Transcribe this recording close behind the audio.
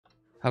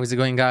How is it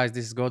going, guys?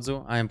 This is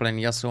Godzu. I am playing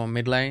Yasuo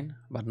mid lane,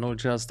 but not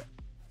just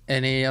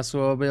any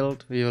Yasuo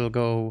build. We will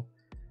go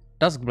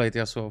Duskblade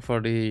Yasuo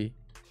for the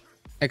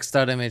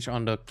extra damage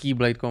on the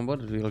Keyblade combo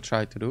that we will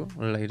try to do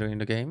later in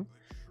the game.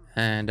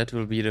 And that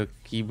will be the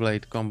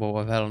Keyblade combo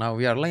of hell. Now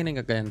we are laning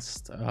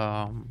against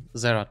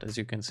Xerath, as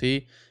you can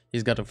see.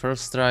 He's got a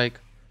first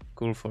strike.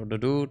 Cool for the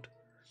dude.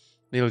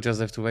 We'll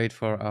just have to wait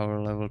for our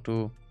level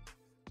 2.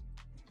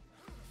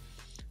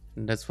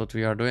 And that's what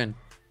we are doing.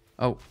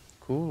 Oh,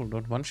 cool.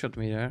 Don't one-shot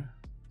me there,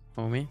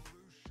 homie.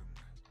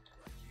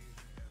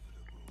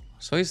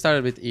 So he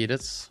started with E.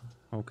 That's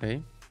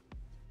okay.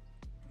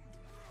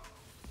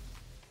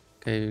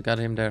 Okay, we got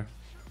him there.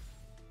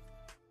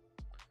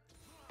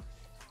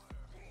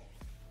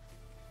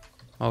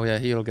 Oh yeah,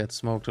 he'll get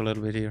smoked a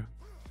little bit here.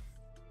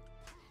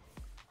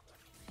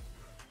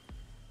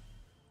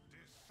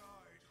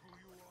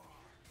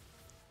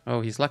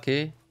 Oh, he's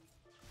lucky.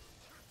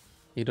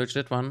 He dodged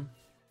that one.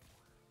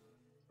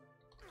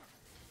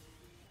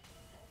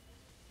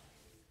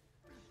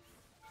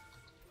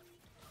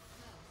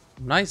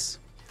 Nice.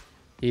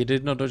 He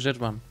did not dodge that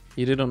one.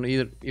 He didn't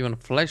even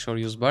flash or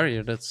use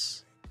barrier.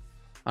 That's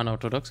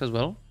unorthodox as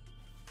well.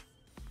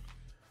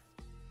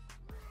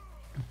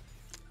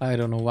 I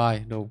don't know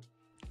why though.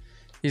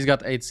 He's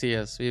got 8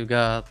 CS. We've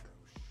got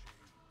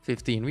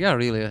 15. We are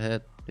really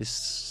ahead.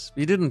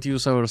 We didn't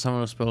use our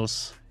summoner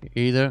spells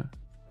either.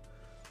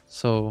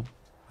 So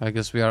I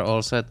guess we are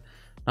all set.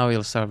 Now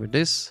we'll start with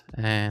this,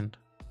 and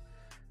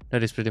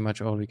that is pretty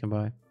much all we can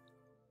buy.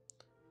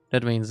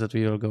 That means that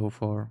we will go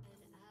for...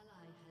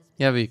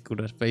 Yeah, we could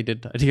have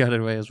waited the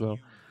other way as well.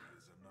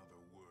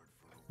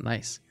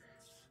 Nice.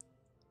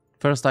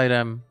 First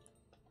item.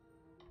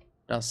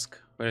 Dusk.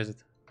 Where is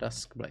it?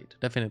 Duskblade.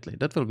 Definitely.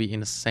 That will be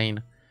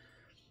insane.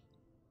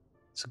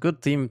 It's a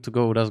good team to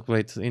go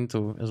Duskblade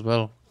into as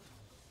well.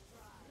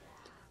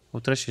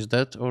 Utresh is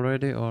dead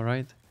already.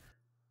 Alright.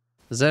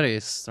 Zeri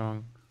is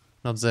strong.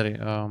 Not Zeri.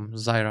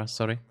 Zyra,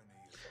 sorry.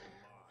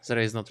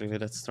 Zeri is not really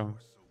that strong.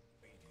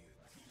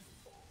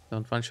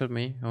 Don't one-shot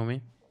me,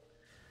 homie.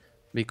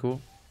 Be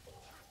cool.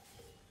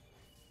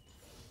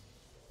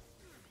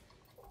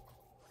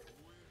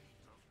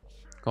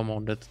 Come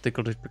on, that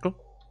tickle is pickle.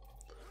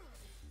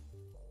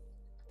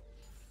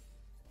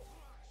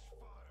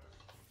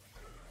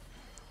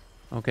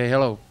 Okay,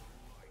 hello.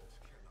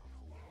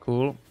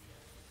 Cool.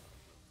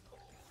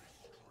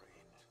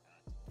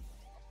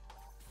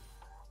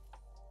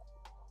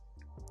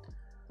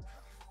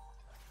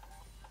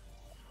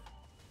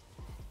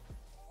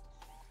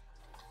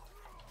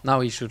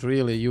 Now he should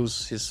really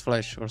use his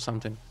flash or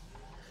something.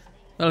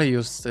 Well, he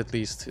used at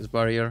least his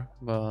barrier,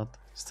 but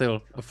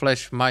still, a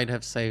flash might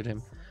have saved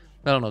him.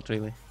 Well, not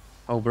really.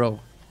 Oh,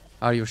 bro.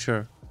 Are you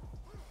sure?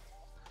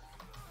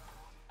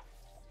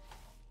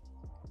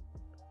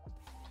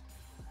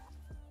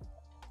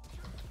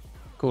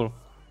 Cool.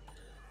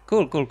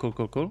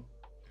 Cool.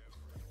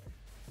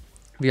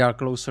 We are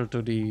closer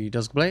to the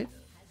Duskblade.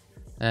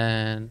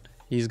 And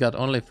he's got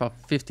only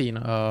 15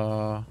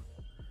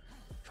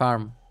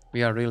 farm.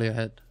 We are really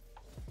ahead.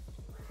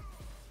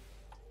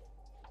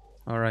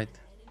 Alright.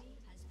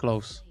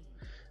 Close.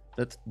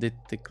 That did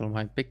tickle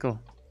my pickle.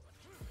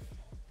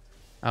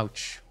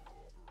 Ouch.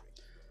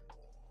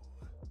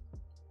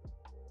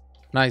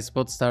 Nice,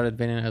 bot started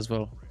winning as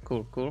well.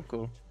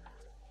 Cool.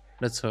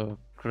 That's a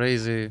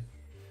crazy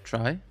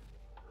try.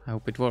 I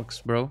hope it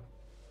works, bro.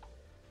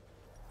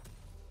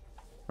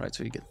 Right,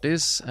 so you get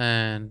this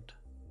and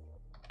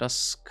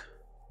Dusk.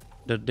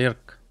 The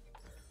Dirk.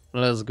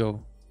 Let's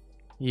go.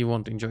 He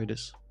won't enjoy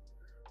this.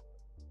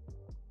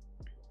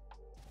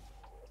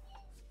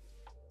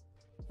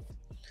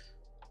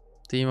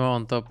 Timo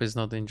on top is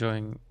not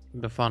enjoying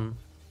the fun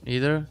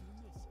either.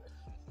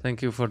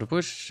 Thank you for the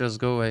push.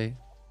 Just go away.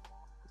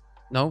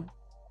 No.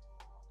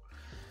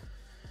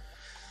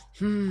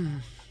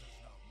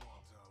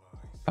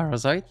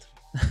 Parasite.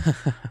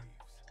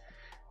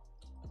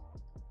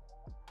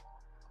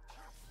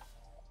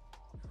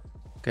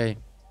 Okay.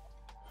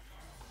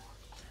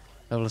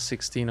 Level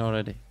 16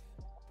 already.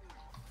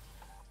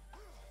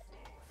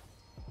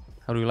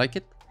 How do you like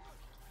it?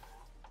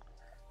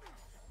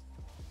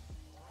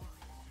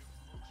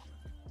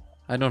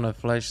 I don't have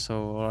flash,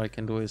 so all I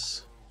can do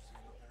is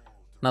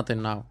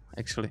nothing now,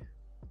 actually.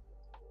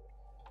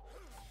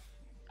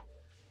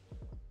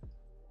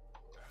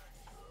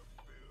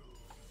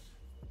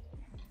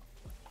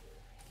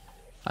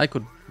 I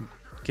could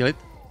kill it.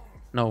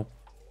 No.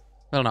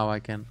 Well, now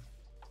I can.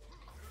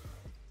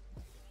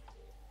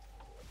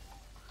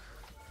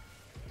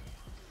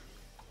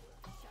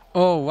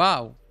 Oh,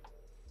 wow.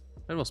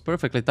 That was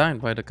perfectly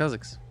timed by the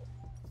Kazakhs.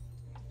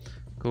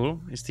 Cool.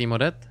 Is Timo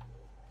dead?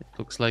 It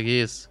looks like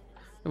he is.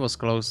 It was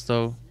close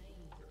though.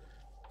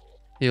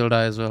 He'll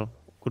die as well.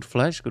 Good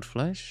flash.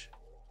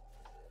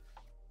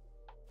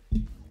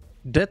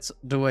 That's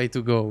the way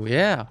to go.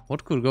 Yeah.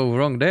 What could go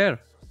wrong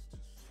there?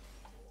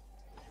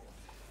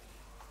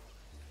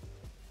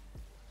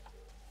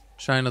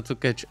 Try not to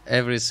catch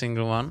every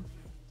single one.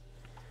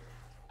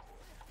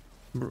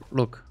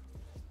 Look.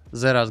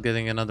 Xerath's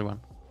getting another one.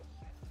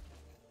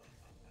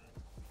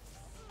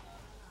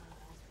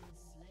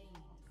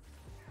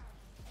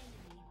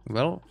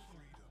 Well,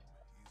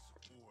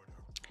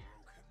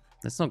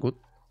 that's not good.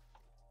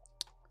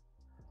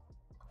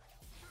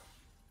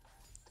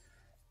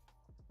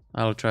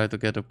 I'll try to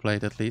get a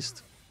plate at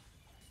least.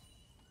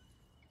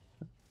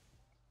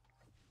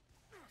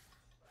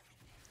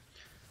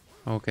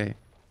 Okay.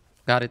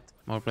 Got it.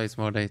 More plates,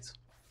 more dates.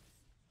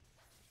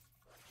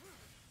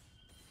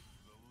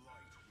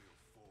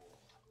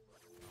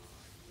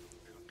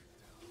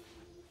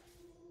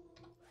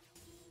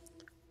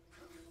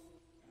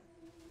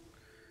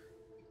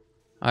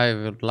 I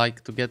would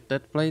like to get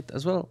that plate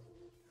as well.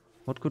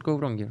 What could go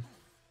wrong here?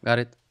 Got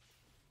it.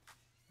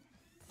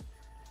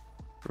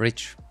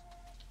 Rich.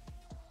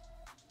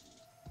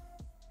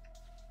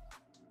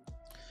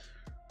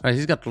 Alright,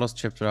 he's got Lost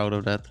Chapter out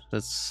of that.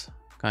 That's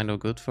kind of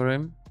good for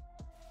him.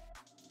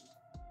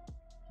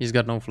 He's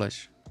got no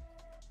flash.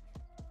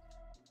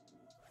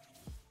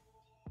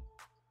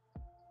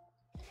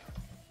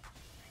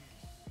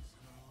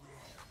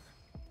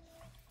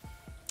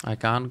 I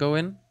can't go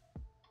in.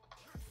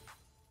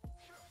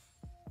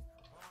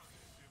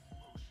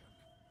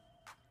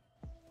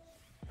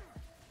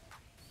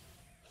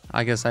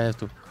 I guess I have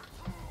to.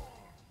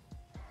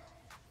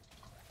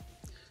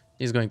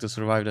 He's going to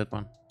survive that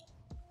one.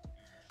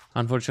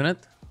 Unfortunate.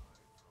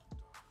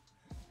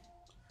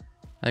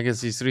 I guess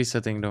he's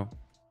resetting though.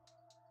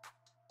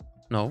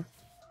 No.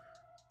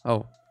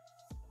 Oh.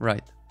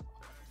 Right.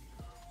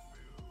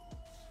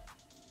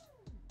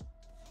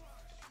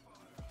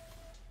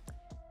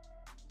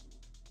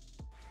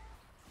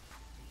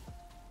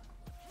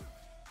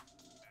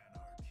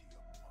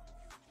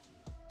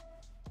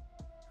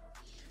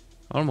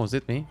 Almost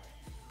hit me.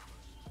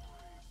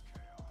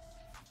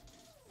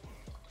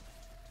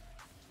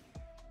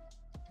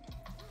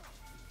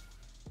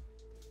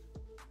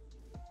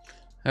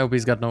 I hope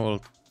he's got no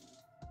ult.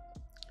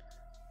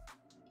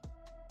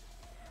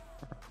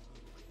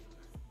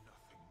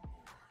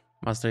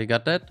 Master, you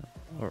got that?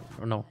 Or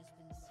no?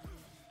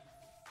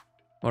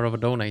 More of a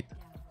donate.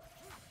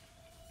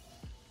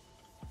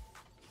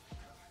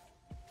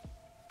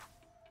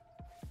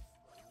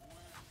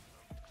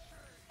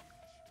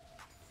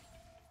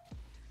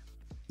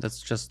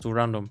 That's just too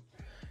random.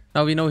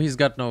 Now we know he's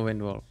got no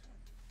wind wall.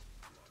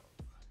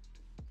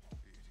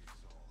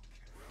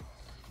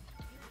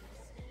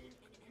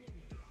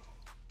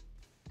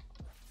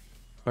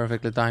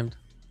 Perfectly timed.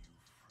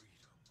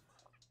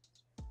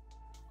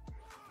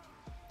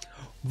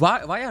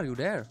 Why are you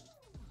there?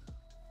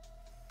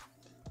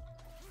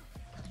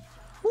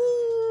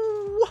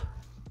 Ooh.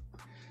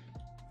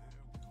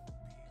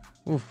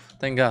 Oof,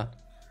 thank God.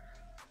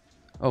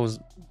 Oh,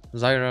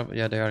 Zyra,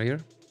 yeah, they are here.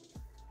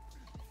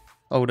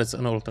 Oh, that's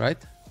an ult,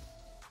 right?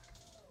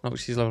 No,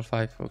 she's level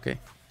 5, okay.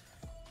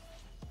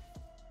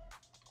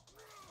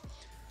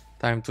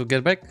 Time to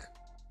get back.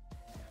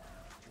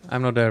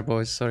 I'm not there,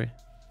 boys, sorry.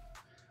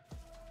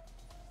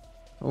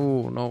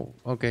 Oh, no,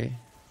 okay.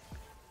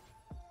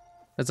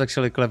 That's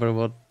actually clever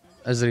what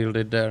Ezreal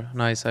did there.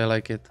 Nice, I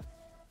like it.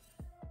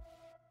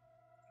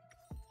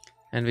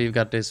 And we've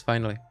got this,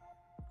 finally.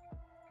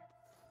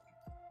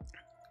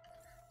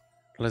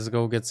 Let's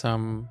go get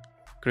some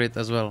crit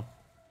as well.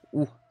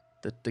 Ooh,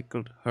 that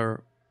tickled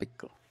her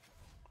pickle.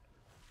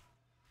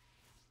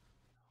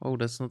 Oh,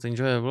 that's not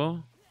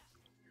enjoyable.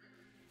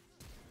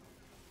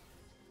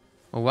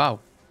 Oh, wow.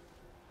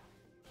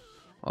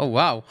 Oh,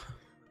 wow.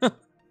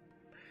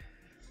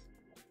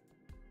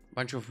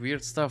 Bunch of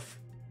weird stuff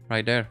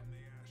right there.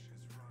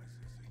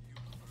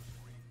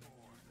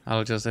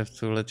 I'll just have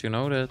to let you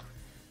know that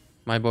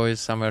my boy is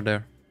somewhere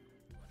there.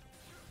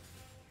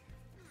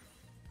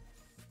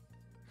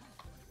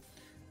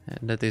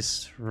 And that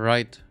is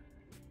right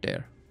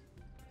there.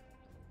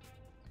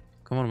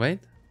 Come on, wait.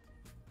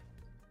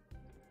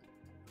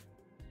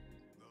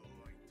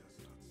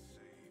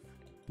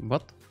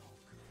 What?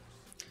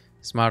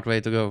 Smart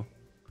way to go.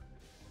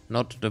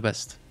 Not the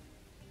best.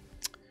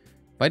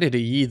 Why did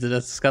he eat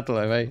that scuttle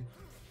away?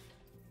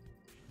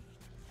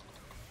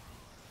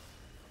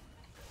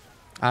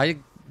 I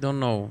don't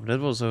know. That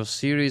was a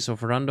series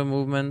of random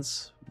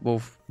movements,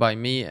 both by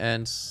me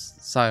and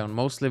Sion.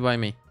 Mostly by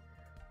me.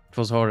 It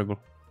was horrible.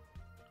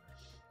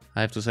 I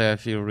have to say I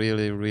feel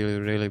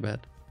really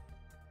bad.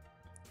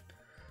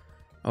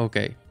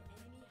 Okay.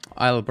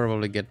 I'll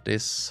probably get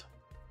this.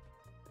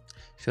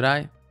 Should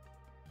I?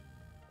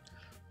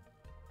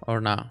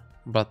 Or nah?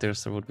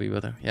 Bloodthirster would be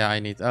better. Yeah,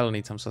 I'll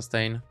need some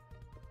sustain.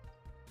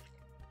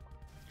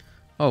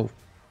 Oh.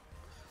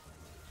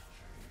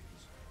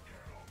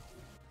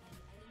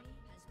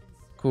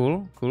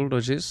 Cool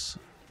dodges.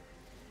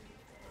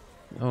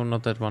 Oh,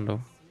 not that one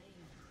though.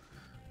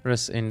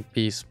 Rest in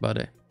peace,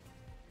 buddy.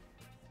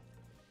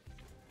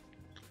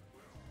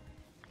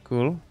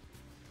 Cool.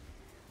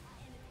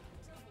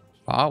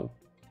 Wow.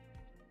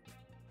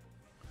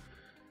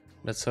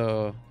 That's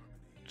a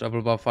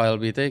double buff I'll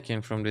be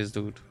taking from this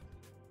dude.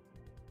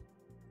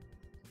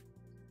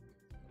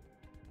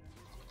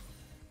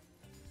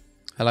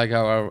 I like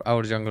how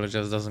our jungler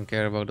just doesn't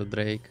care about the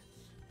Drake.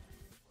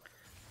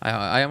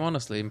 I am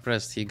honestly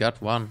impressed he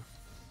got one.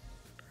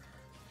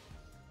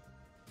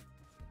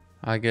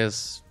 I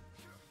guess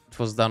It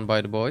was done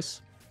by the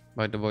boys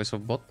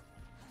of bot.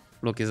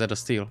 Look, is that a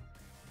steal?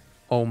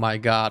 Oh my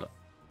god,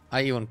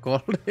 I even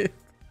called it.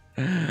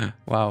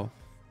 Wow.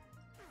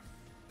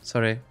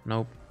 Sorry,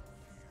 nope.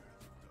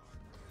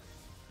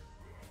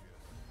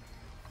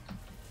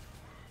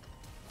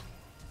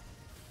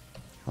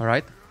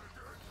 Alright.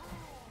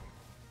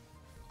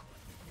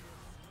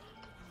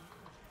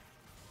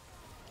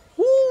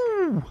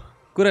 Woo!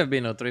 Could have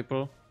been a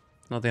triple.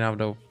 Not enough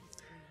though.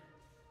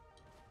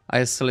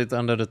 I slid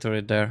under the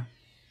turret there.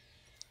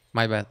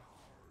 My bad.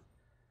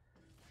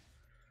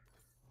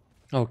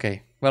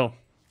 Okay, well.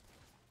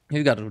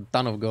 You got a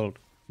ton of gold.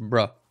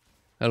 Bruh.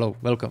 Hello,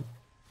 welcome.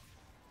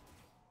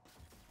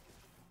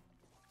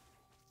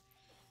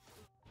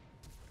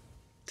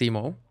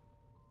 Timo.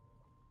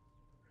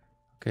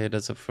 Okay,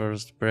 that's a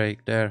first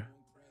break there.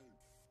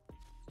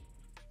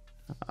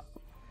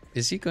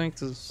 Is he going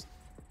to...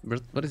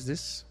 What is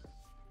this?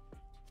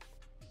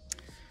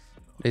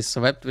 They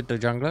swept with the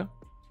jungler.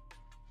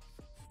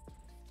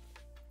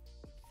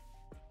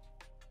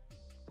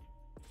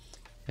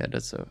 Yeah,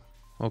 that's a...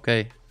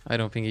 Okay, I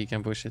don't think he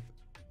can push it.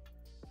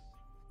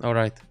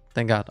 Alright,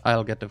 thank god,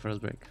 I'll get the first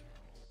break.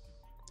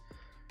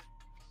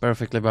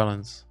 Perfectly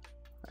balanced.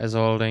 As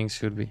all things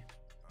should be.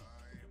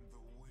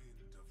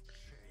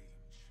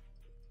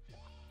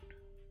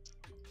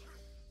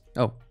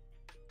 Oh.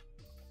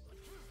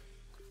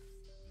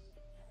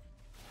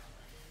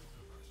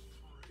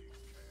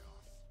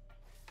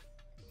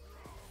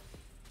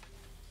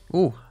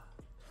 Ooh.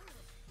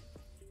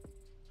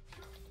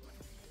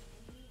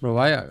 Bro,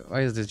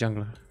 why is this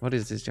jungler? What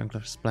is this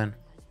jungler's plan?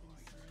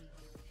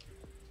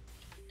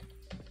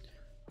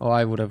 Oh,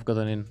 I would have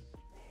gotten in.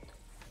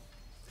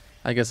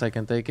 I guess I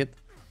can take it.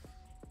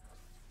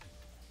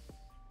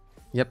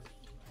 Yep.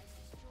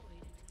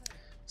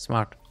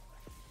 Smart.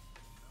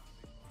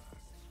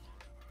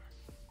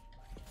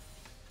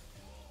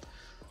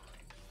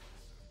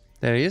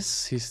 There he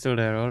is. He's still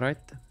there, alright.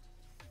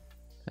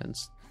 And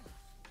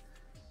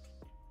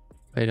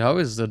wait, how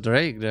is the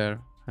Drake there?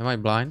 Am I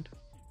blind?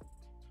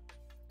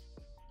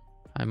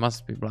 I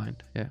must be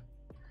blind, yeah.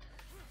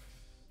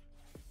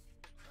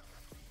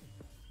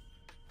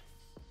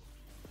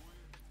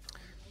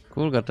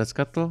 Cool, got that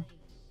scuttle.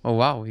 Oh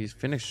wow, he's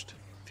finished.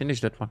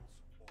 Finished that one.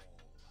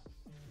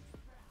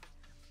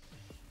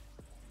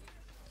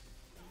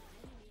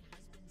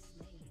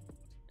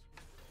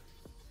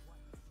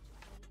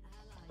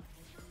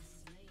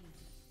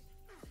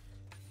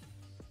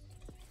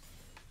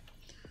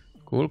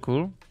 Cool,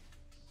 cool.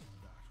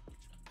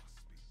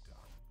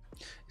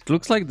 It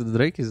looks like the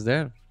Drake is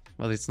there,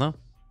 but it's not.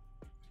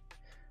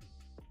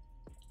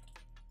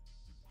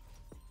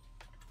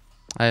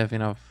 I have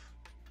enough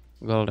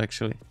gold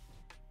actually.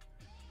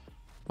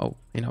 Oh,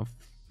 enough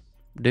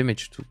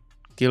damage to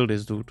kill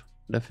this dude,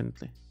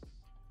 definitely.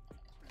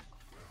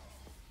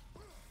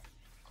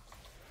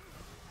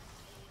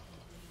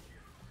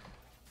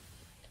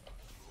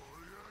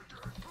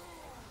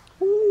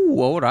 Ooh,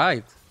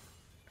 alright.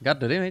 Got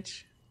the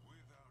damage.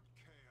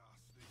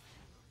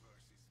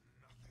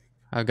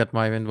 I got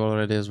my wind wall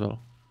ready as well,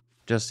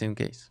 just in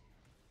case.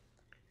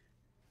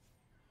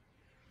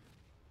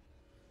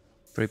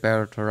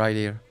 Prepared right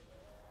here.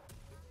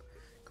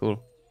 Cool.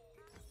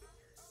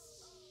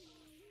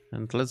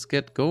 And let's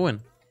get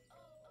going.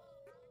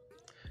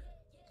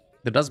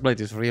 The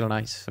Duskblade is real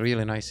nice,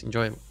 really nice,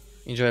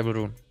 enjoyable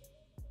rune.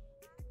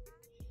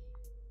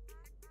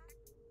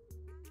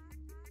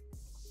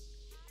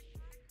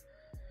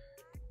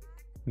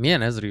 Me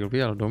and Ezreal,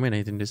 we are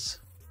dominating this.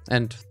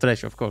 And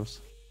Thresh, of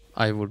course.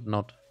 I would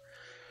not,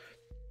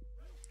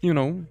 you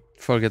know,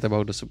 forget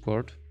about the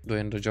support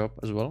doing the job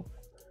as well.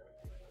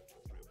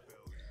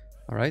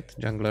 Alright,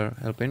 jungler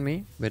helping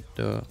me with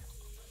the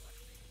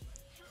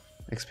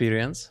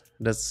experience.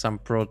 That's some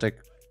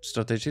protect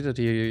strategy that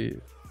he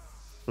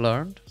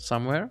learned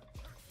somewhere.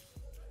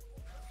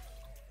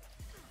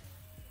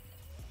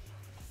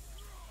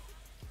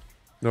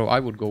 Bro, I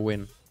would go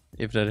in.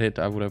 If that hit,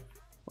 I would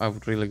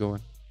really go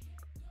in.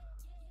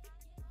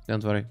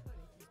 Don't worry.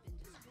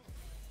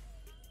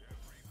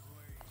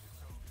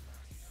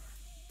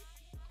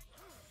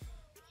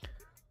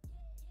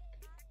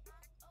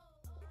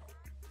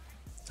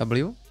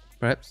 W,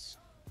 perhaps.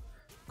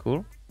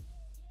 Cool.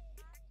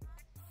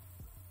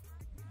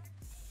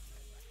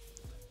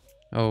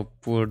 Oh,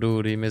 poor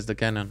dude, he missed the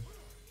cannon.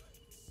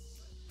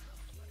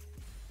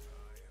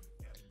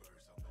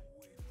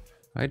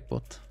 Right,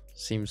 bot.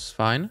 Seems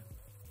fine.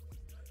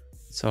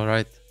 It's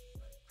alright.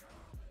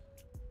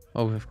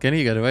 Oh, can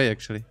he get away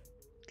actually?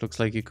 Looks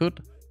like he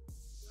could.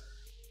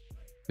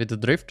 With the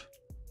drift.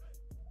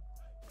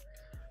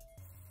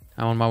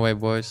 I'm on my way,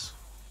 boys.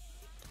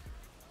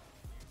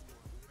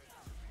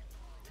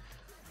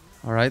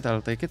 Alright,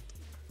 I'll take it.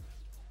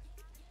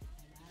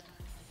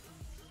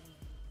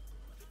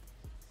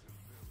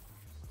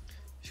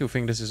 If you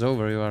think this is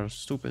over, you are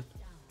stupid.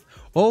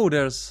 Oh,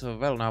 there's...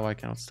 well, now I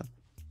cannot stop.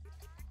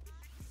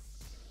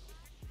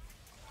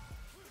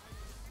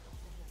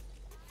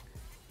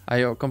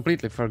 I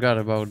completely forgot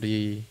about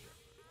the...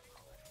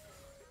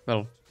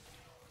 well...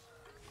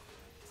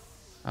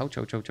 Ouch,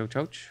 ouch, ouch, ouch,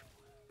 ouch.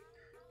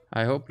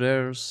 I hope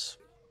there's...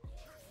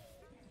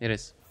 It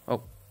is.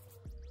 Oh.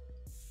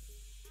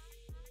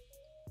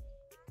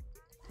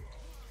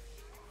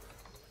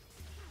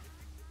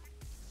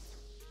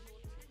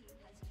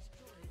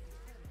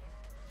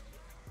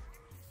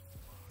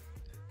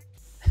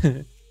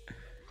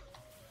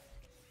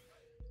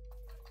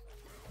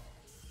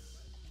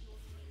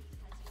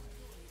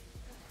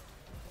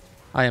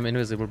 I am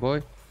invisible,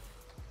 boy.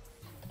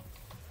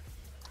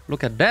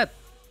 Look at that.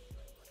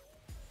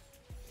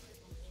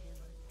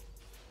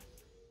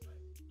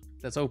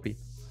 That's OP.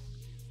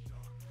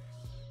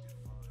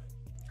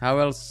 How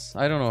else?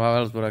 I don't know how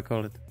else would I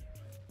call it.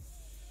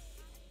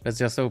 That's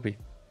just OP.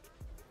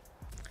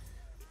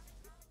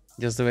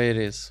 Just the way it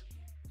is.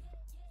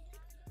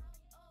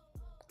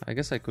 I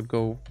guess I could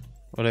go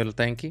a little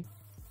tanky.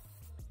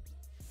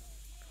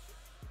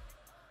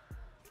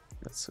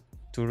 That's a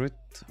turret.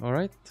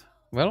 Alright.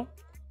 Well,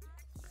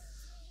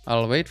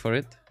 I'll wait for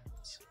it.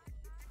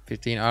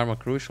 15 armor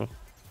crucial.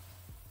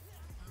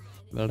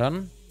 Well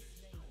done.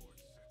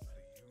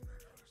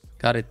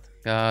 Got it.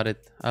 Got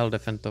it. I'll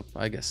defend top,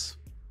 I guess.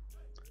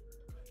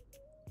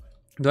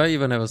 Do I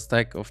even have a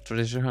stack of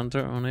treasure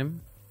hunter on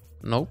him?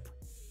 Nope.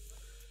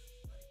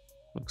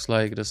 Looks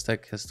like the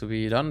stack has to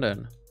be done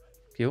then.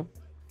 Q.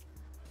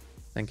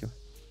 Thank you.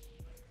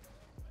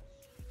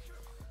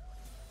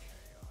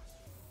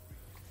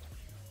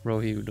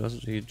 Bro, he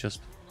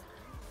just...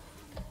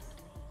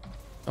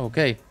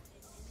 Okay.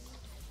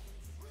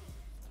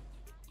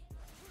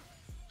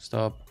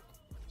 Stop.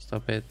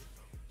 Stop it.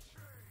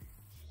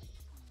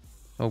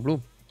 Oh,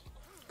 blue.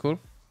 Cool.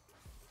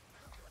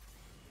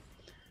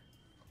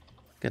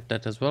 Get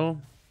that as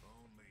well.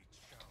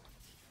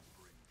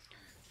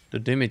 The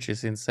damage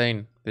is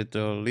insane with the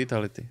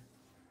lethality.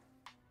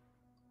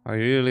 I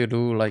really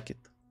do like it.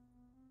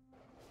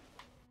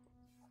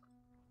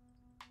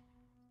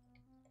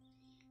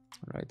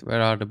 Right,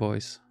 where are the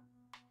boys?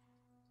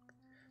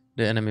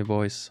 The enemy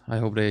boys. I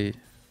hope they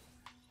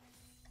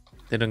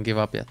don't give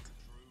up yet.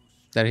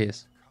 There he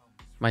is.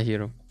 My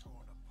hero.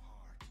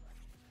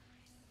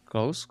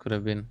 Close. Could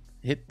have been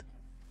hit.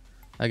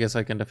 I guess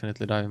I can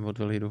definitely die. What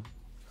will he do?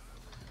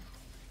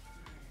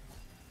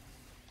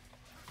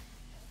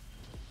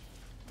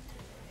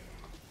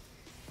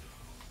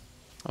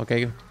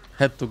 Okay.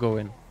 Had to go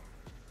in.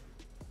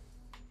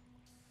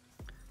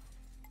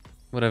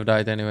 Would have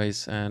died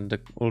anyways, and the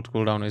ult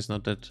cooldown is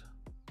not that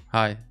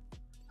high.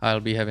 I'll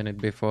be having it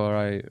before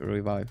I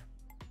revive.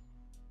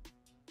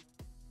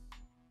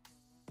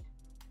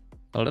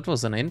 Well, that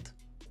was an int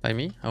by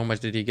me. How much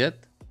did he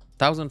get?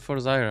 1000 for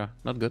Zyra.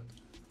 Not good.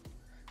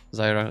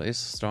 Zyra is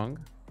strong.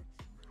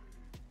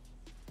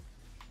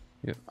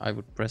 Yeah, I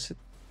would press it.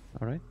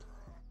 Alright.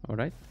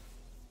 Alright.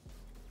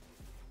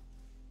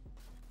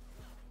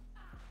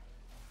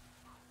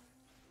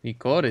 He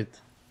caught it.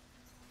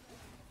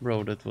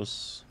 Bro, that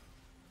was...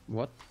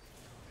 What?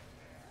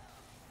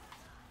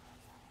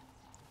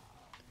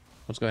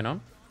 What's going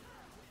on?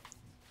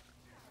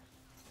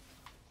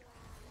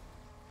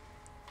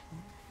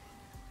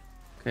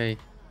 Okay.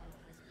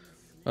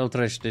 Well,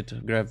 Thresh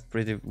did grab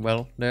pretty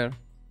well there.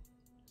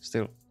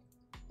 Still.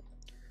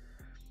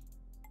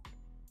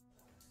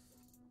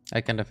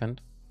 I can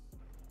defend.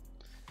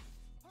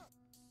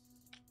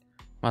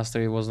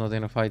 Mastery was not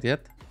in a fight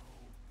yet.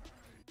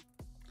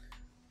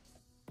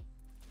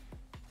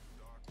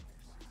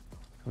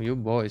 Oh, you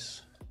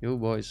boys,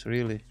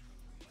 really.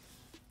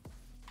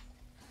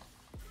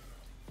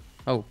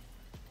 Oh.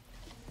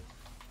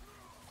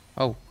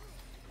 Oh.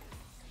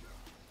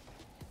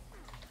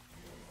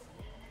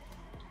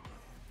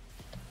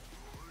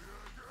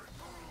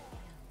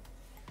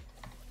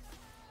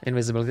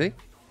 Invisibility?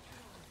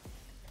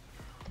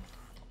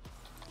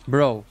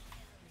 Bro.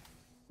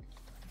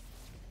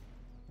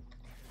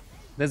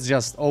 That's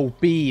just OP.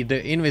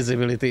 The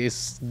invisibility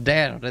is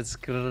there. That's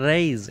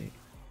crazy.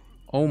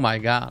 Oh my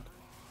god.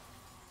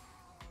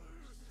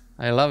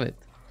 I love it.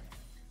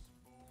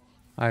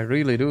 I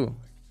really do.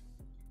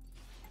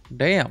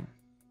 Damn.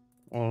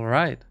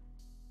 Alright.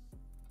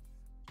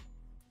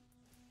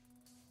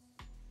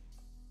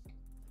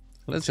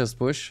 Let's just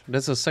push.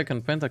 That's a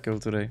second pentakill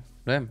today.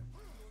 Damn.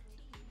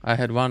 I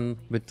had one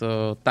with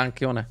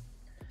Tankione.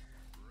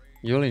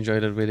 You'll enjoy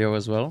that video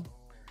as well.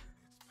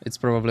 It's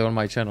probably on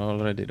my channel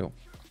already though.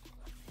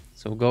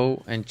 So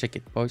go and check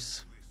it,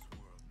 boys.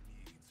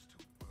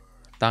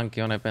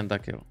 Tankione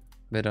pentakill.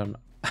 With an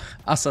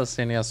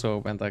Assassin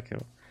Yasuo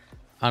pentakill.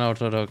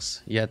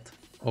 Unorthodox yet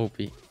OP.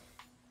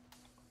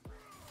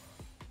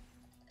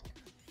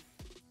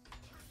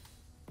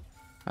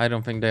 I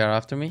don't think they are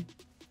after me.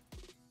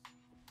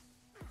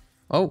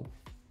 Oh.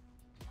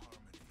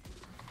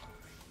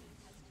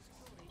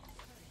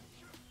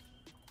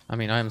 I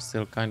mean, I'm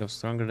still kind of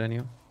stronger than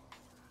you.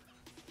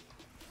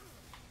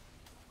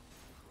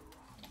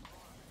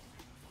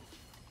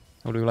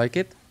 How do you like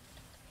it?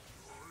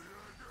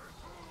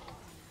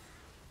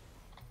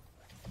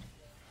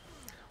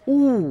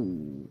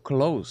 Ooh,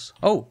 close.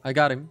 Oh, I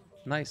got him.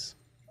 Nice.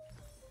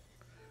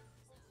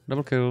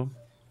 Double kill.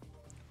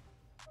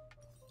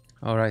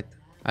 Alright.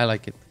 I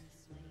like it.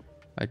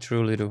 I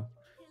truly do.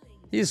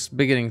 He's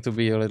beginning to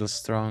be a little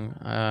strong.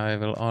 I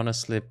will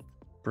honestly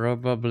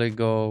probably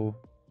go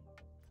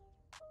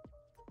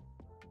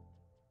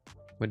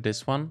with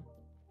this one.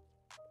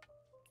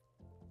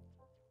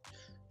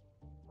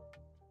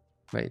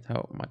 Wait,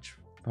 how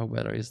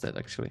better is that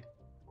actually?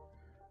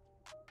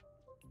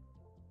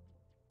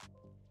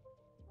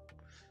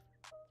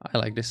 I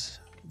like this.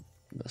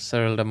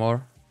 Cyril the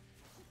more.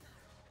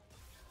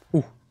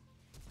 Ooh.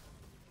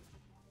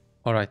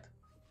 Alright.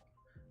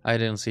 I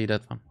didn't see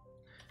that one.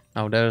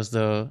 Now there's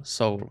the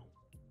soul.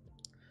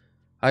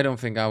 I don't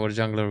think our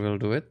jungler will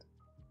do it.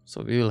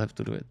 So we will have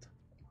to do it.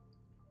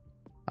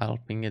 I'll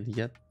ping it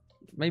yet.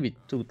 Maybe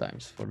 2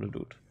 times for the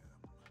dude.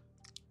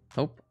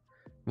 Nope.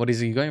 What is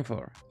he going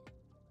for?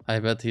 I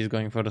bet he's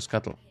going for the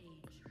scuttle.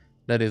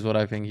 That is what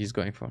I think he's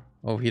going for.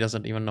 Oh, he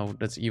doesn't even know.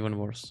 That's even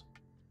worse.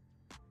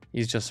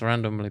 He's just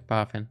randomly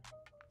pathing.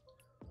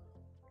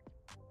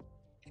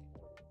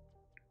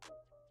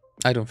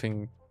 I don't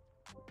think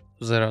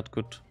Zerat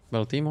could.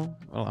 Well, Timo,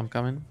 well, I'm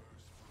coming.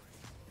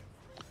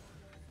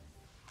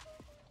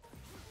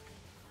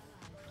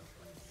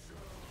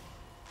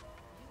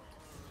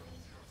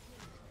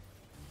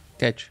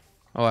 Catch.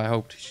 Oh, I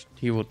hoped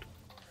he would.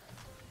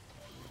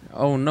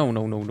 Oh,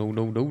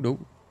 no.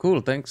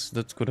 Cool, thanks.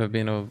 That could have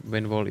been a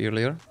win wall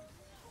earlier.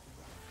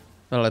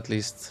 Well, at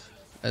least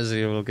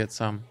Ezreal will get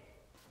some.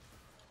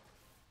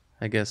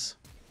 I guess.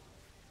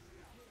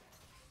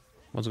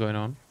 What's going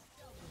on?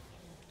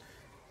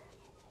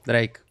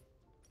 Drake.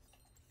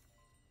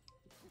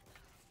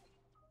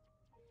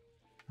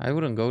 I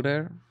wouldn't go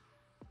there,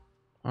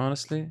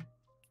 honestly.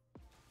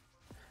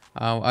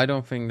 I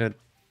don't think that...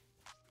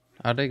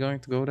 Are they going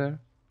to go there?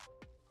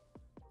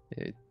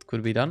 It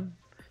could be done.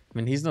 I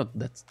mean, he's not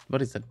that...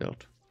 What is that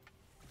build?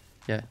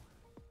 Yeah.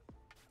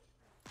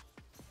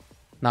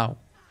 Now.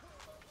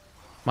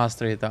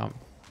 Mastery down.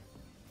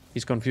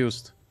 He's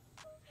confused.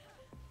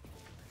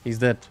 He's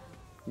dead.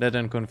 Dead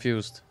and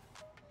confused.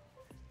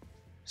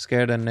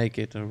 Scared and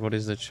naked, or what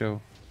is that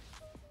show?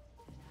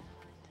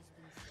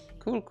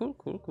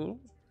 Cool.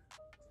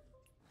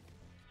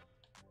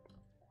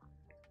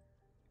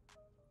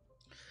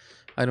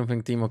 I don't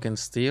think Timo can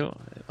steal,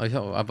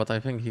 but I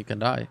think he can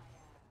die.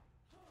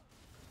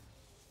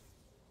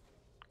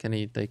 Can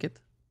he take it?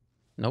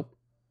 Nope.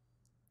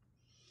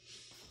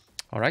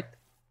 Alright.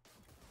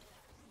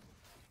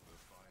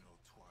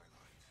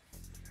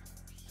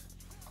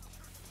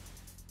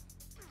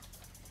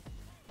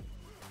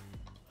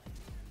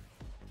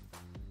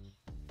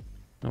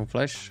 No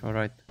flash?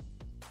 Alright.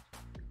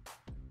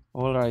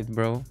 Alright,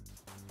 bro.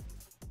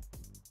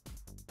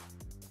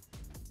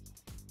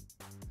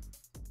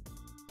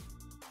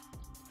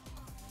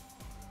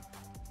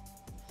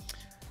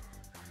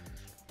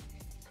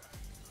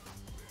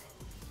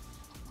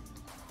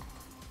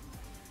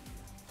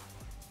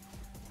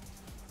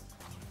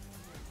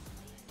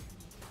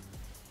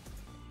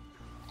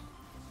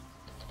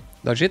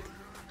 Dodge it.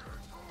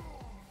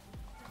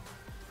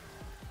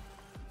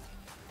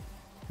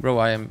 Bro,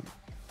 I am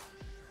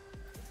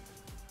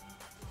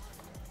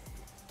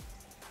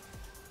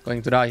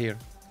going to die here.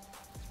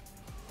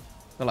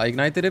 Well, I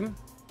ignited him.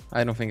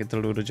 I don't think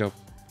it'll do the job.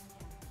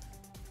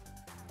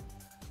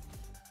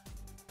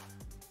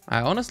 I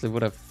honestly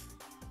would have...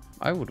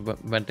 I would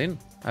have went in.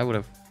 I would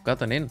have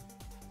gotten in.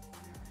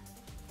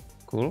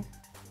 Cool.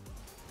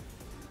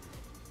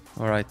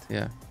 Alright,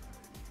 yeah.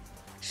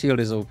 Shield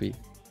is OP.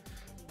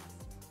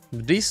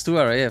 These two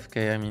are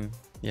AFK, I mean,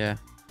 yeah.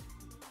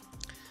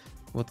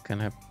 What can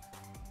happen?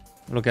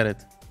 Look at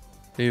it.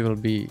 He will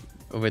be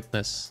a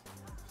witness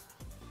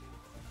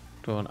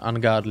to an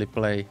ungodly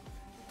play.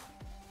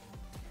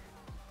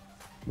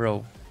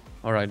 Bro.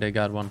 Alright, they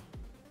got one.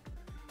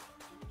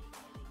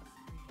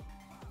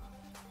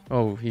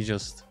 Oh,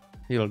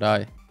 he'll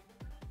die.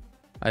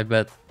 I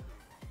bet.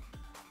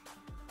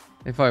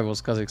 If I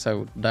was Kha'Zix, I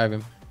would dive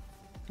him.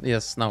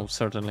 Yes, now,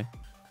 certainly.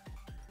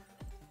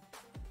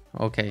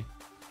 Okay.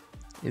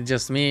 It's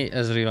just me,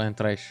 Ezreal, and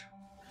Thresh.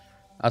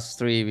 Us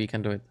three, we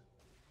can do it.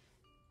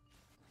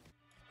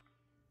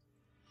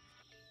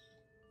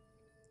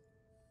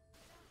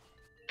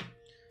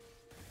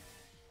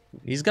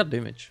 He's got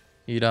damage.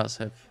 He does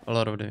have a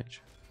lot of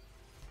damage.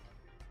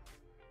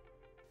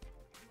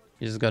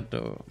 He's got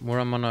the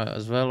Muramana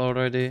as well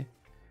already.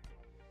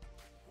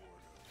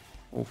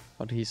 Oh,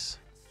 but he's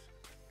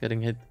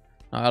getting hit.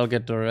 Now I'll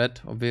get the red,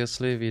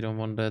 obviously. We don't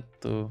want that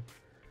to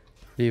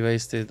be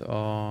wasted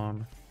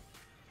on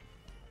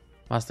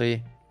Master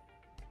Yi.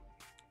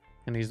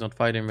 And he's not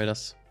fighting with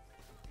us.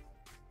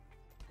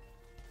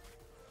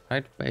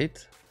 Right,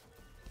 bait.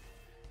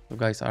 You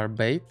guys are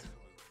bait.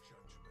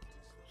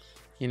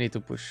 You need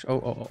to push.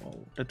 Oh,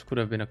 that could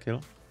have been a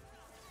kill.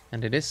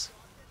 And it is.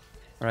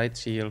 Right,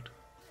 shield.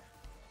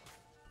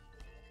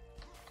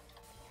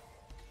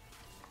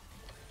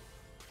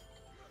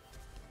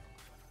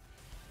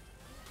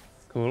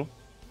 Cool.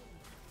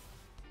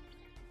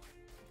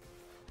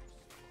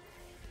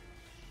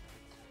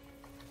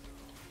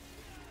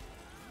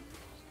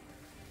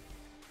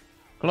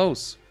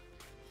 Close.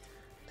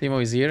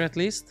 Timo is here at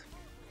least.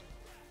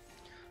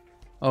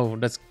 Oh,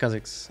 that's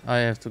Kazakhs. I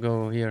have to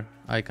go here.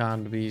 I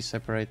can't be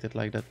separated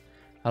like that.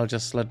 I'll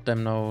just let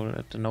them know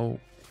that no.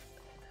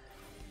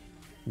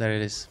 There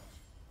it is.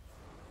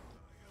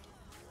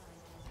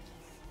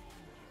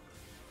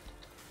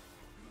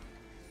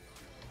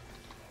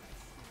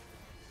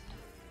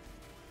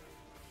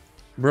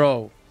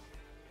 Bro.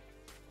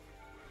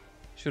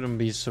 Shouldn't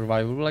be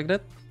survivable like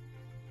that.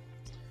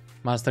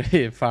 Master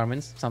here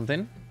farming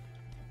something.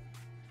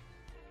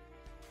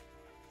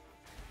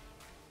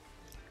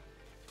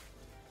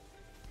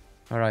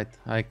 Alright,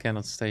 I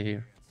cannot stay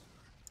here.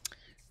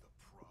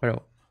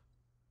 Bro.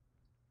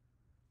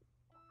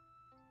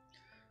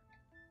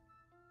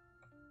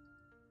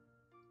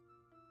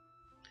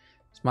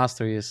 This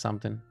mastery is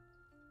something.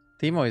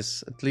 Timo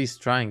is at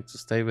least trying to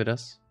stay with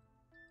us.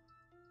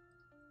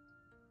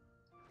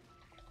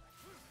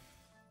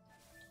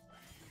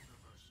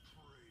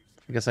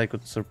 I guess I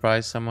could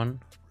surprise someone.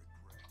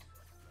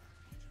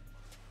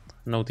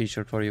 No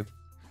t-shirt for you.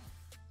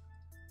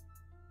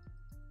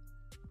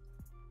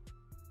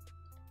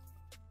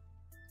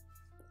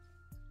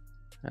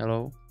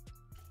 Hello.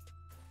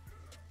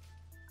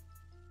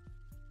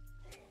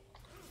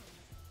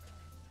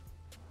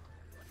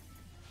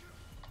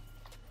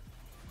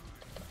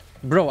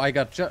 Bro, I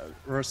got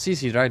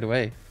CC right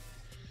away.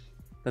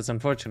 That's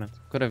unfortunate.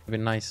 Could have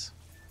been nice.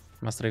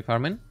 Mastery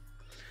farming?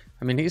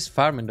 I mean, he's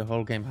farming the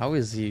whole game. How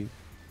is he?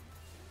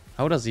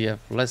 How does he have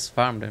less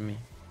farm than me?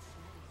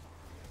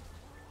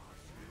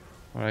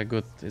 Alright,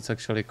 good. It's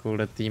actually cool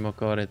that Timo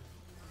caught it.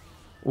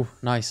 Ooh,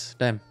 nice.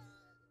 Damn.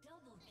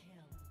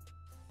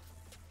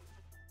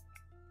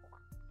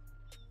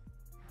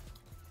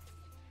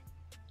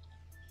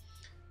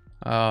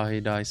 Ah, he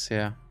dies,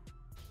 yeah.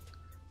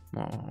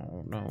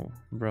 Oh, no,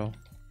 bro.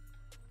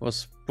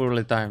 Was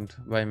poorly timed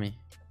by me.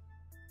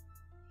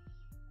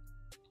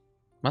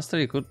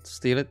 Mastery could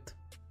steal it.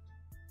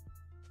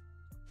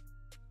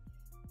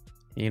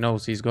 He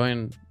knows he's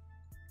going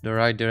the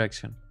right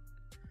direction.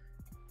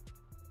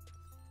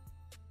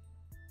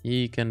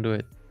 He can do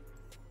it.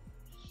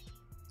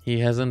 He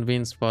hasn't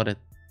been spotted.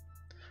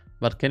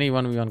 But can he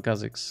 1v1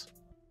 Kazakhs?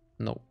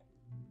 No.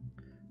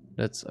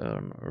 That's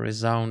a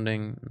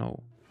resounding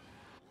no.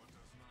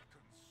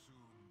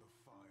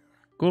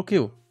 Cool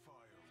Q,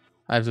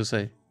 I have to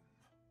say.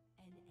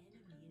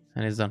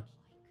 And it's done.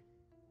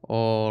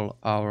 All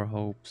our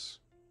hopes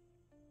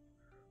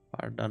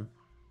are done.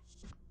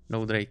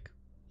 No Drake.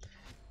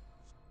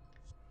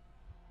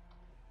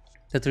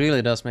 That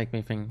really does make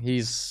me think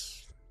he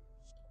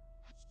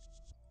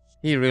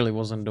really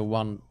wasn't the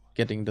one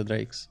getting the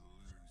Drakes.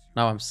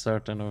 Now I'm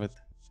certain of it.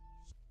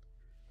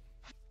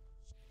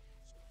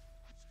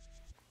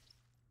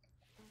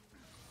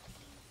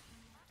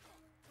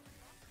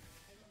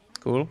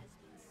 Cool.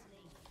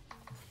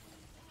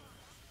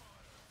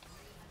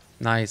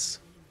 Nice.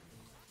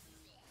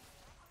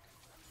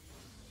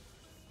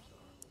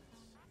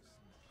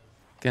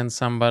 Can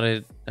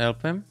somebody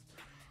help him?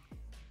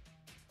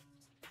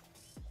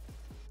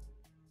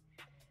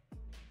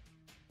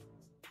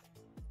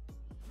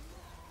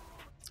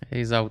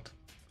 He's out.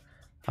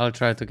 I'll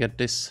try to get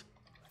this.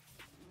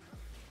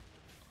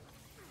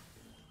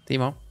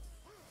 Timo.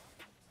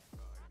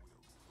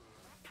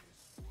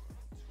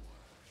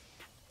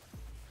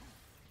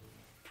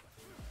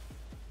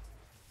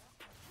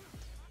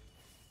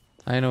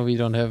 I know we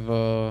don't have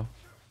a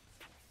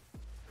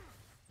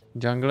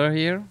jungler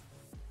here,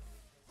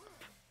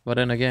 but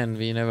then again,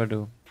 we never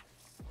do.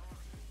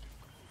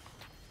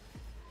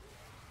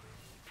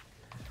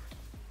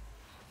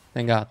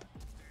 Thank God.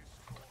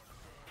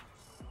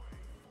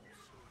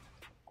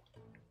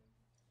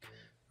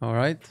 All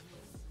right.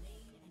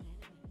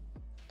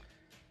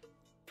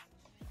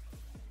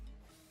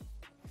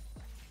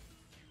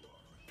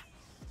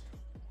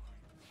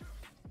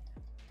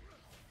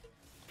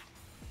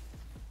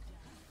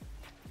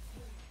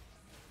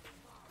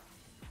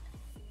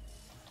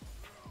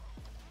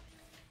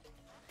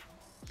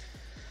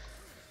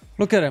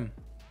 Look at him.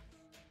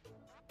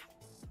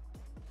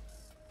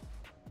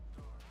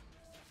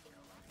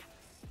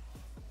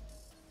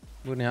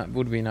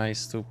 Would be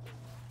nice to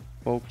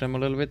poke them a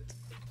little bit.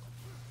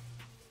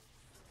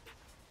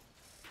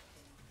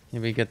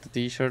 Maybe get the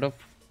t-shirt off.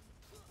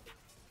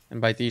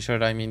 And by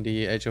t-shirt I mean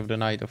the Edge of the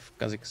Night of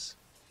Kazakhs.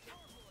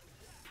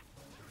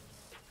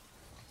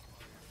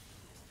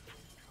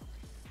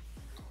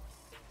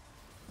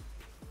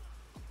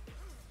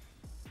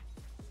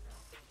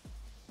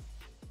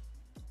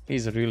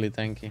 He's really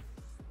tanky.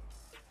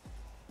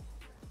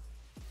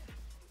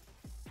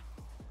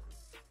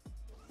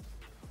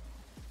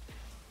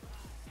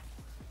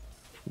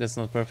 That's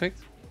not perfect.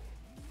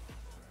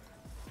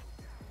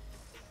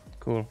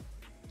 Cool.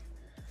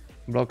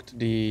 Blocked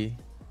the...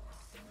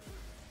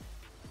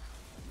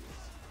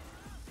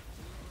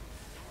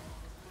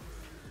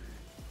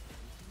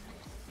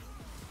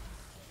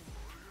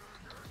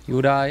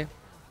 You die.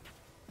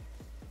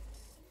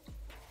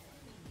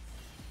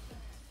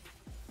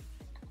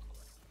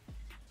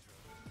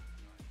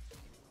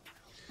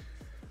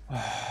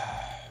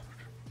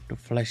 The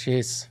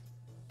flashes.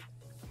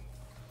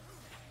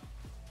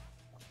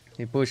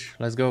 He push.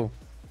 Let's go.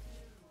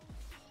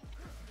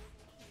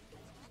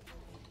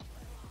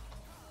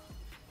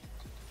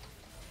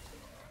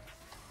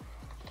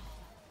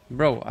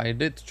 Bro, I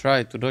did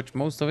try to dodge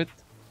most of it.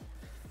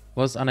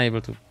 Was unable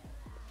to.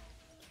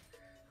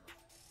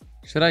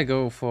 Should I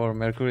go for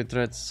Mercury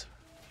Threads?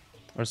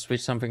 Or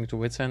switch something to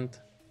Wit's End?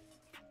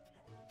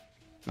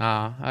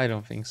 Nah, I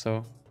don't think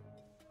so.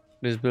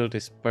 This build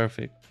is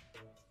perfect.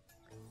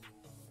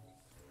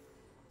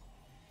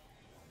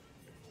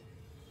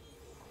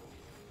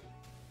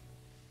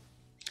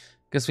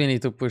 Guess we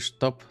need to push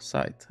top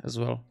side as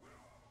well.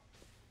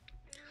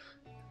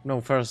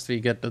 No, first we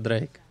get the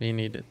Drake. We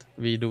need it.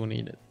 We do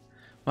need it.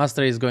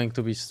 Mastery is going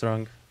to be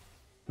strong.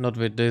 Not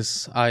with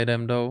this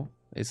item though.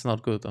 It's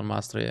not good on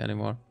Mastery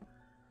anymore.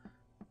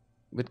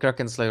 With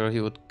Kraken Slayer he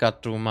would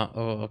cut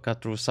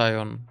through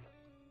Sion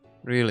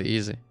really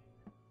easy.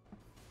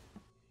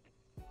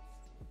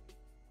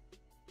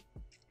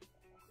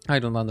 I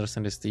don't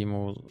understand this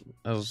team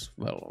as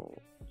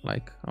well.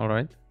 Like,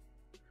 alright.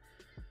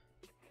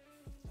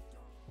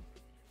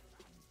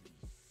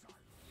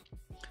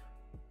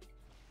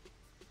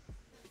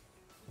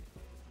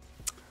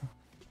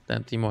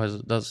 Damn,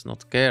 Timo does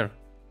not care.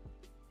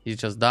 He's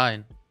just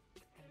dying.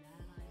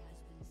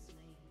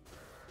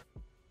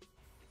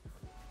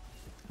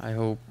 I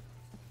hope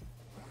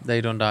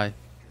they don't die.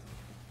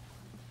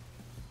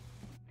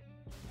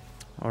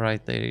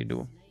 Alright, they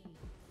do.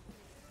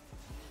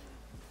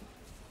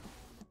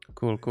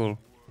 Cool, cool.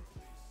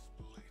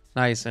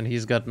 Nice, and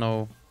he's got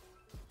no...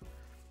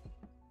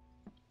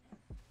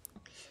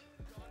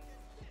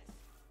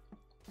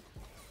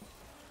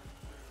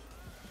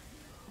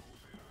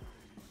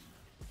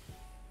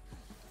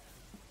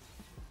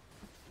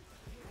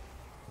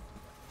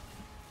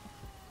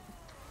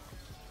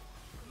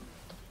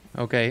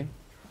 Okay.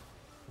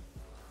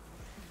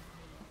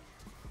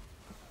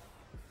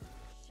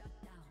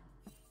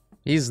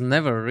 He's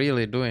never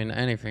really doing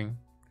anything.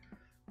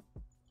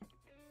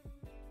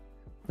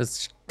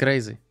 That's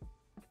crazy.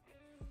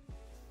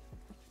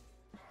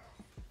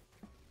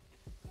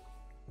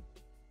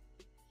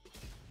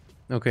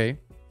 Okay.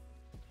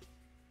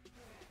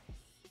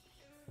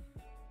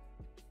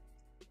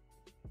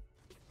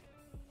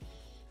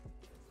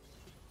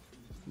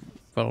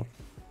 Well.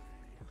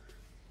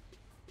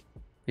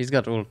 He's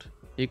got ult.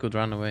 He could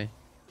run away.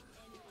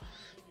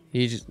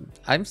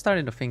 I'm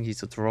starting to think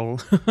he's a troll.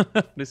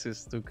 This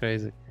is too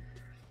crazy.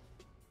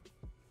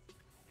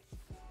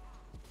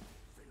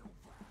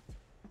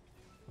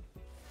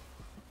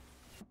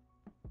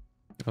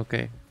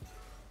 Okay.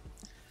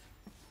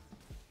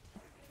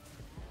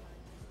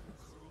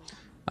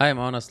 I am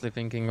honestly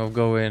thinking of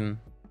going...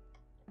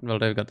 Well,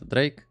 they've got the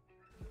Drake.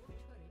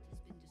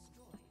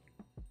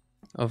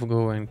 Of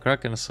going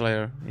Kraken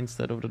Slayer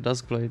instead of the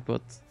Duskblade,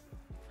 but...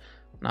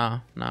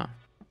 Nah.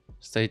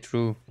 Stay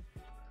true.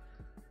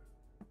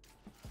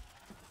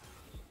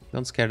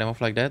 Don't scare them off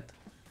like that.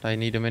 I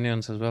need the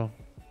minions as well.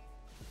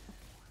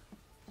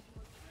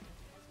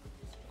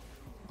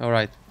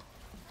 Alright.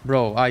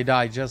 Bro, I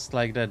die just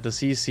like that. The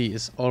CC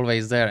is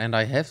always there and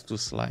I have to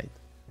slide.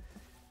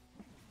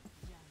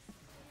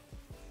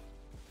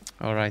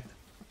 Alright.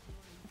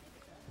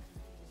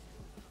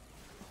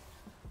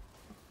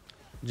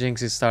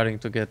 Jinx is starting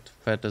to get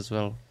fat as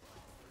well.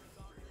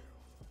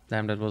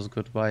 Damn, that was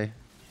goodbye.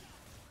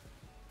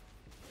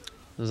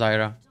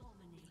 Zyra.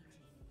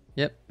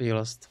 Yep, he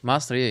lost.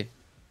 Mastery.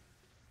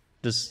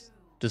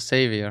 The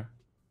savior.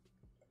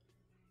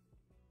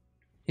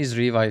 His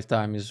revive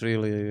time is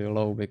really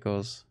low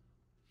because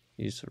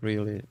he's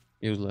really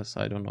useless.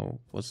 I don't know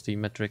what's the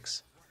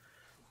metrics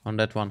on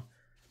that one.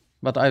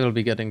 But I will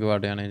be getting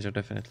Guardian Angel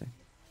definitely.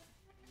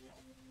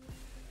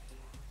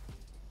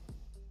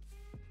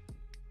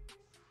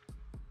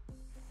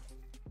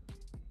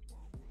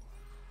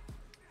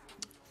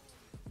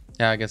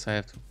 Yeah, I guess I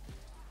have to.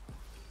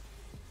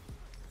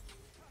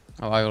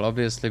 Oh, I will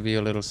obviously be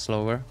a little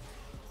slower.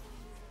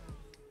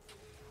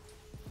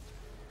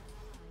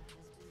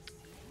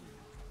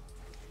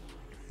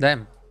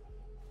 Damn.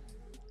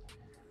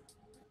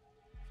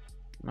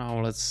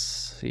 Now let's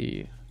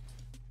see.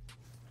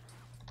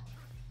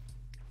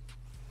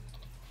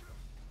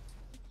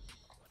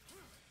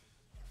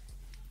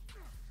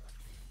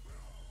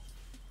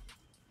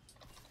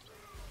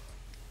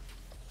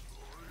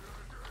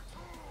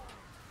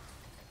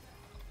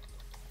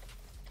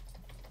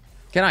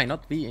 Can I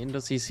not be in the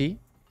CC?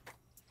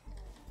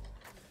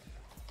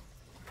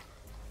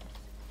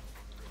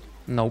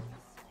 Nope.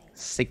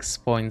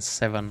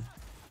 6.7.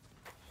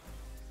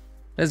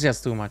 That's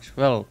just too much.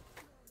 Well,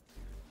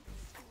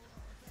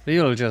 we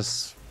will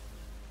just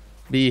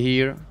be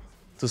here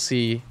to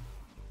see.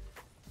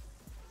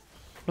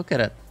 Look at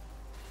it.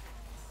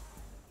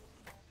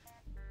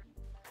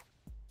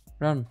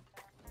 Run.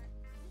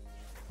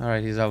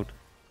 Alright, he's out.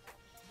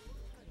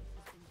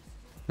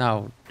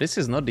 Now, this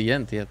is not the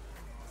end yet.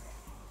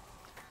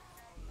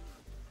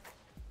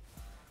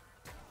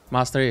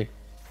 Mastery.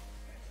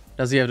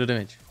 Does he have the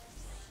damage?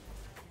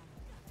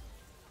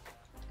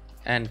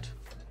 And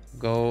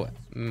go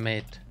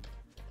mid.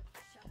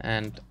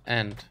 And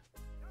end.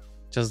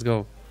 Just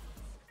go.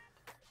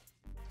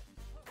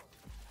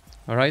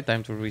 Alright,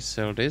 time to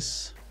resell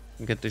this.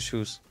 And get the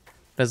shoes.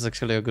 That's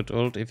actually a good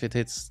ult if it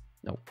hits.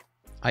 No.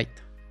 Aight.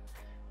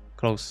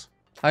 Close.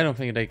 I don't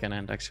think they can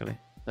end actually.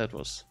 That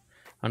was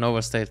an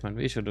overstatement.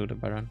 We should do the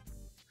Baron.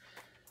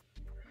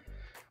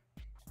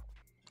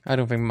 I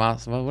don't think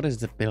Mass. Well, what is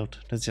the build?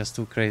 That's just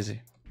too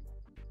crazy.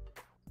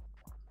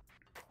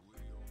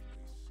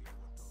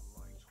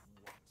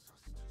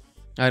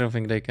 I don't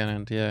think they can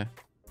end, yeah.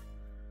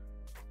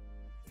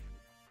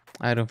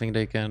 I don't think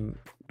they can.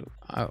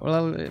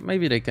 Well,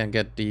 maybe they can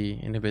get the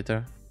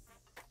inhibitor.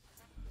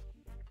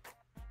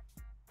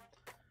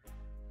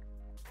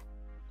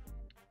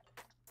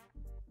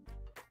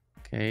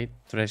 Okay,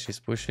 Thresh is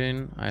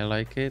pushing. I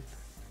like it.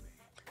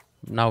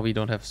 Now we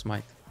don't have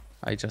smite.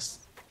 I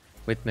just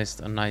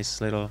witnessed a nice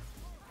little...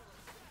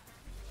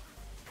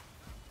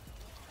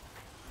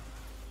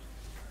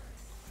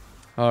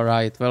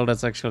 Alright, well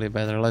that's actually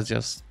better. Let's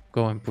just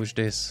go and push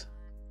this.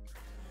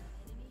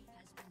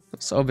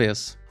 It's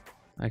obvious,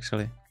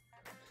 actually.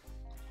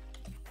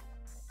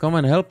 Come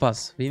and help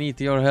us. We need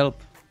your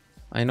help.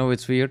 I know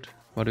it's weird.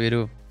 What do we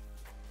do?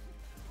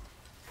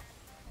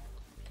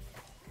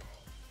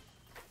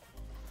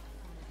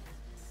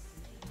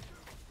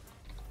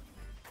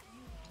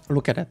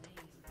 Look at that.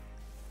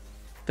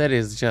 That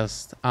is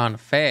just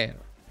unfair.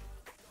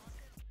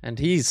 And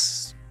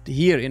he's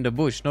here in the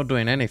bush, not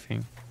doing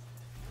anything.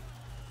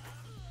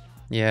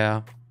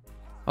 Yeah.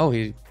 Oh,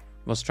 he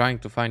was trying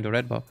to find the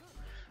red buff.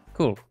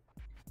 Cool.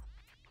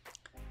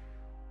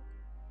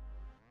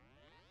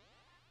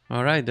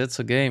 Alright, that's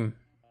a game.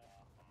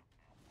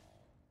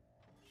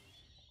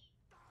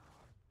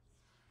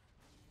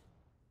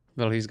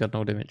 Well, he's got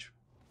no damage.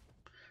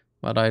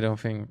 But I don't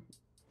think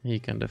he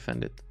can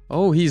defend it.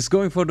 Oh, he's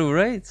going for the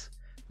raid.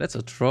 That's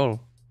a troll.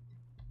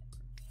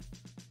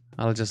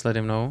 I'll just let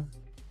him know.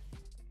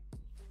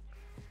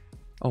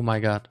 Oh my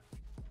god.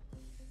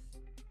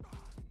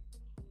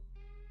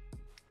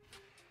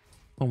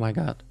 Oh my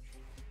god.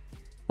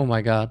 Oh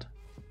my god.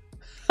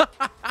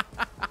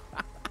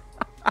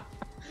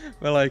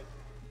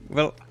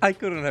 Well, I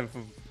couldn't have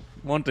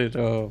wanted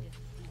a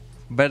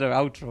better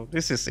outro.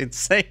 This is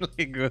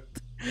insanely good.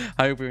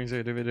 I hope you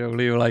enjoyed the video.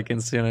 Leave a like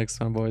and see you next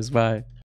one, boys. Bye.